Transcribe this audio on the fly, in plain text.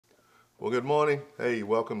Well, good morning. Hey,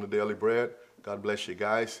 welcome to Daily Bread. God bless you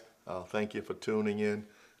guys. Thank you for tuning in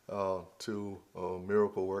to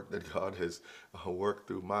miracle work that God has worked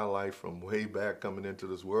through my life from way back coming into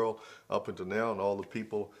this world up until now, and all the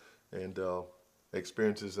people and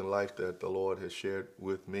experiences in life that the Lord has shared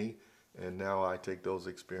with me. And now I take those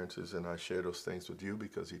experiences and I share those things with you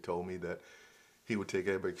because He told me that He would take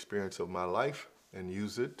every experience of my life and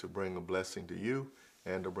use it to bring a blessing to you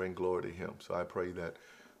and to bring glory to Him. So I pray that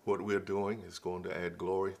what we're doing is going to add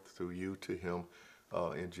glory through you to Him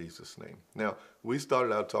in Jesus' name. Now, we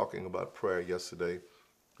started out talking about prayer yesterday,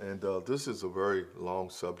 and this is a very long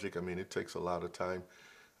subject. I mean, it takes a lot of time,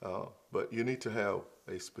 but you need to have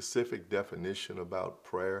a specific definition about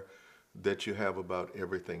prayer that you have about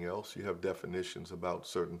everything else. You have definitions about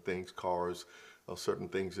certain things, cars, certain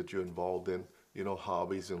things that you're involved in,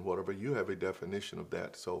 hobbies and whatever. You have a definition of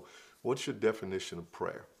that. So what's your definition of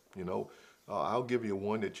prayer? I'll give you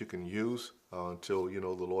one that you can use until, the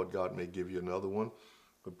Lord God may give you another one.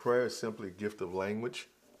 But prayer is simply a gift of language,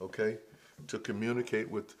 okay, to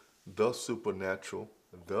communicate with the supernatural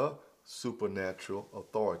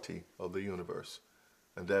authority of the universe.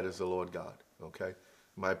 And that is the Lord God, okay?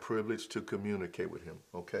 My privilege to communicate with Him,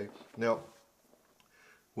 okay? Now,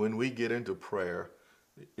 when we get into prayer,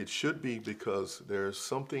 it should be because there's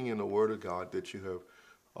something in the Word of God that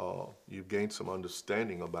you've gained some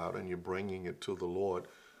understanding about, and you're bringing it to the Lord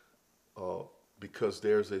because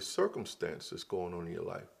there's a circumstance that's going on in your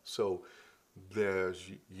life. So there's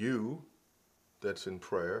you that's in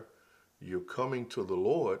prayer. You're coming to the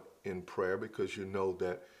Lord in prayer because you know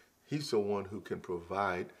that He's the one who can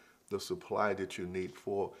provide the supply that you need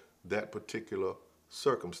for that particular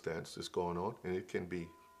circumstance that's going on. And it can be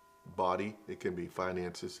body, it can be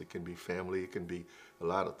finances, it can be family, it can be a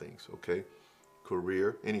lot of things, okay?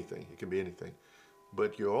 Career, anything. It can be anything.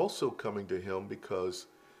 But you're also coming to Him because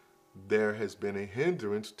there has been a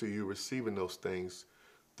hindrance to you receiving those things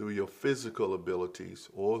through your physical abilities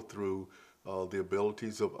or through the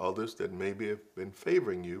abilities of others that maybe have been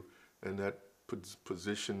favoring you, and that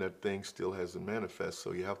position, that thing still hasn't manifest.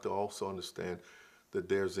 So you have to also understand that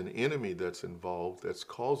there's an enemy that's involved that's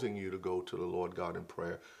causing you to go to the Lord God in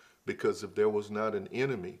prayer. Because if there was not an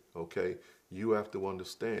enemy, okay, you have to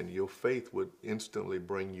understand your faith would instantly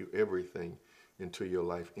bring you everything into your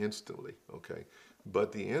life instantly, okay?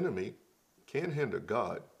 But the enemy can't hinder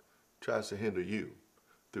God, tries to hinder you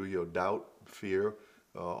through your doubt, fear,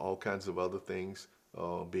 all kinds of other things,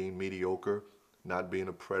 being mediocre, not being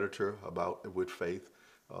a predator with faith.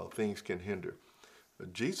 Things can hinder.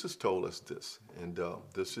 Jesus told us this, and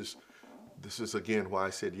this is again why I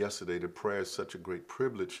said yesterday that prayer is such a great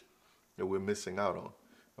privilege that we're missing out on.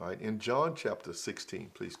 All right, in John chapter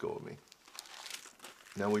 16, please go with me.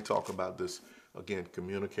 Now we talk about this, again,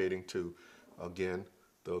 communicating to, again,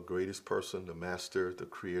 the greatest person, the master, the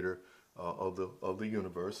creator of the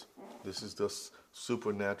universe. This is the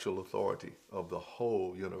supernatural authority of the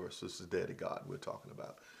whole universe. This is Daddy God we're talking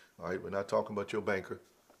about. All right, we're not talking about your banker,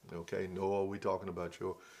 okay? Nor are we talking about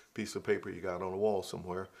your piece of paper you got on the wall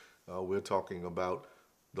somewhere. We're talking about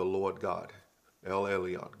the Lord God, El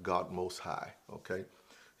Elyon, God Most High, okay?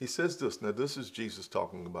 He says this. Now, this is Jesus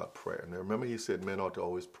talking about prayer. Now, remember, He said men ought to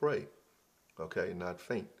always pray, okay, not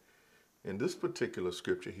faint. In this particular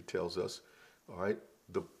scripture, He tells us, all right,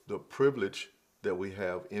 the privilege that we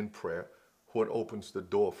have in prayer, what opens the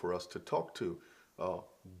door for us to talk to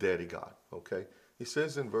Daddy God, okay? He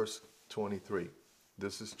says in verse 23,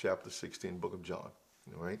 this is chapter 16, book of John,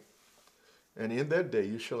 all right? And in that day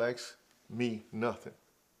you shall ask me nothing,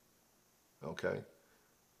 okay?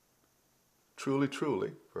 Truly,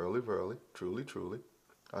 truly, verily, verily, truly, truly,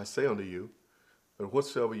 I say unto you, that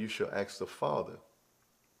whatsoever you shall ask the Father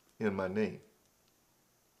in my name,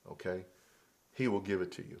 okay, He will give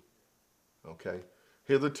it to you, okay?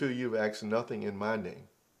 Hitherto you've asked nothing in my name.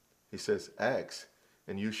 He says, ask,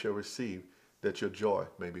 and you shall receive, that your joy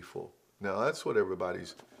may be full. Now, that's what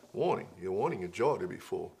everybody's wanting. You're wanting your joy to be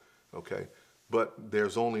full, okay? But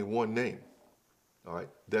there's only one name, all right?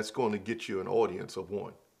 That's going to get you an audience of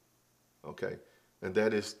one. Okay, and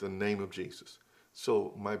that is the name of Jesus.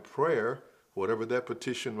 So my prayer, whatever that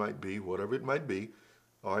petition might be, whatever it might be,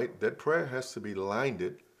 all right, that prayer has to be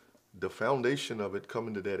lined. The foundation of it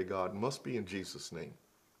coming to Daddy God must be in Jesus' name.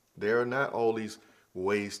 There are not all these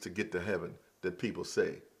ways to get to heaven that people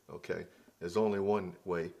say, okay? There's only one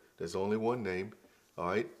way. There's only one name, all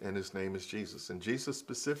right, and His name is Jesus. And Jesus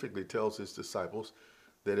specifically tells His disciples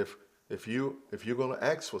that if you're going to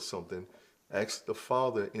ask for something, ask the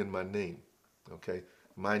Father in my name, okay?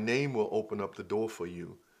 My name will open up the door for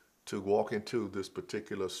you to walk into this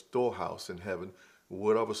particular storehouse in heaven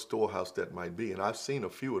whatever storehouse that might be. And I've seen a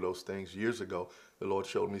few of those things years ago. The Lord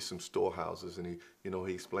showed me some storehouses, and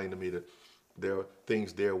he explained to me that there are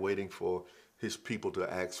things there waiting for his people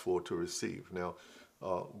to ask for, to receive. Now,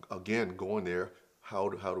 again, going there, how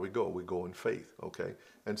do we go? We go in faith, okay?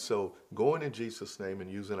 And so going in Jesus' name and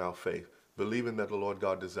using our faith, believing that the Lord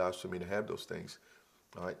God desires for me to have those things,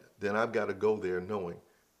 all right, then I've got to go there knowing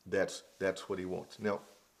that's what he wants. Now,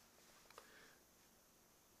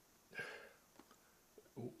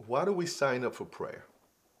 why do we sign up for prayer?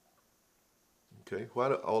 Okay, why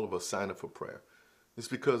do all of us sign up for prayer? It's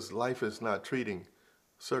because life is not treating,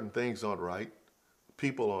 certain things aren't right,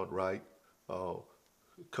 people aren't right,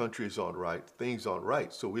 countries aren't right, things aren't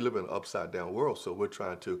right. So we live in an upside down world, so we're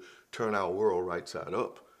trying to turn our world right side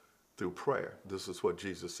up through prayer. This is what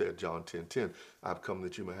Jesus said, John 10:10. I've come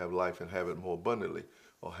that you may have life and have it more abundantly,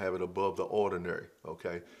 or have it above the ordinary,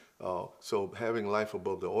 okay? So having life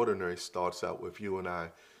above the ordinary starts out with you and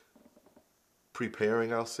I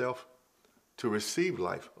preparing ourselves to receive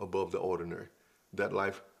life above the ordinary. That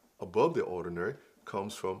life above the ordinary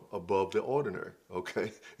comes from above the ordinary,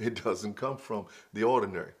 okay? It doesn't come from the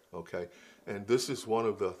ordinary, okay? And this is one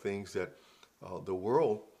of the things that the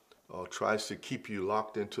world tries to keep you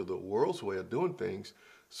locked into the world's way of doing things,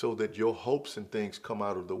 so that your hopes and things come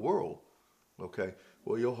out of the world, okay?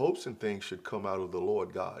 Well, your hopes and things should come out of the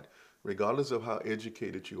Lord God. Regardless of how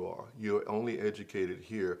educated you are, you're only educated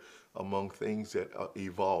here among things that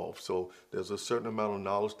evolve. So there's a certain amount of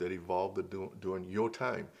knowledge that evolved during your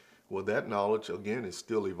time. Well, that knowledge, again, is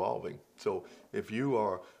still evolving. So if you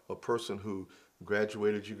are a person who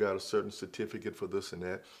graduated, you got a certain certificate for this and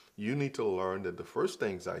that, you need to learn that the first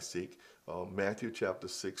things I seek, Matthew chapter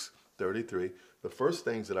 6:33, the first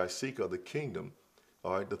things that I seek are the kingdom.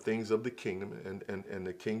 All right, the things of the kingdom and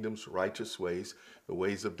the kingdom's righteous ways, the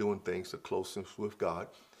ways of doing things, the closeness with God.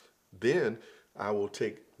 Then I will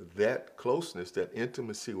take that closeness, that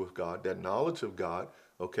intimacy with God, that knowledge of God,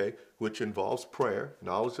 okay, which involves prayer,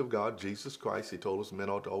 knowledge of God, Jesus Christ, he told us men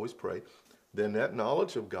ought to always pray. Then that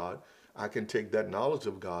knowledge of God, I can take that knowledge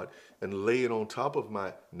of God and lay it on top of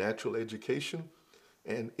my natural education,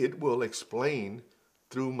 and it will explain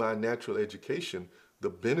through my natural education the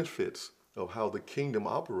benefits of how the kingdom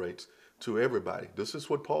operates to everybody. This is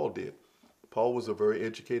what Paul did. Paul was a very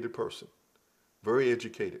educated person, very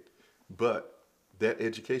educated, but that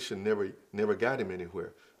education never got him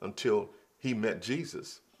anywhere until he met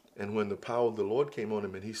Jesus. And when the power of the Lord came on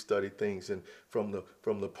him and he studied things and from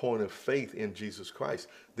the point of faith in Jesus Christ,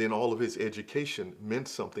 then all of his education meant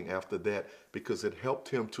something after that, because it helped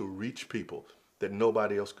him to reach people that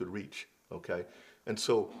nobody else could reach, okay? And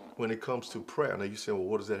so when it comes to prayer, now you say, well,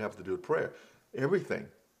 what does that have to do with prayer? Everything,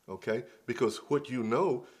 okay? Because what you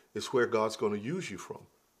know is where God's going to use you from.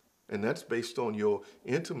 And that's based on your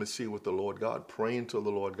intimacy with the Lord God, praying to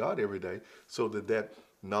the Lord God every day, so that that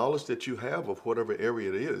knowledge that you have of whatever area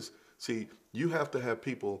it is, see, you have to have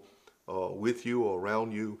people with you or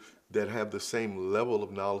around you that have the same level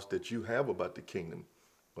of knowledge that you have about the kingdom,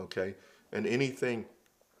 okay? And anything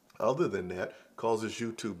other than that causes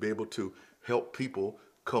you to be able to help people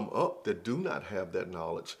come up that do not have that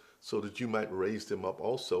knowledge, so that you might raise them up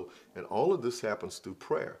also. And all of this happens through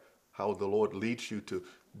prayer, how the Lord leads you to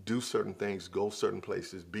do certain things, go certain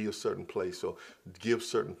places, be a certain place, or give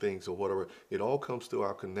certain things or whatever. It all comes through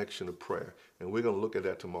our connection of prayer. And we're going to look at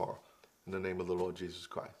that tomorrow in the name of the Lord Jesus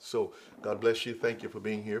Christ. So God bless you. Thank you for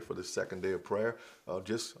being here for the second day of prayer.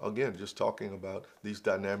 Just talking about these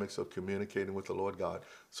dynamics of communicating with the Lord God,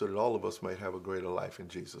 so that all of us might have a greater life in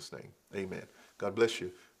Jesus' name. Amen. God bless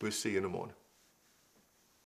you. We'll see you in the morning.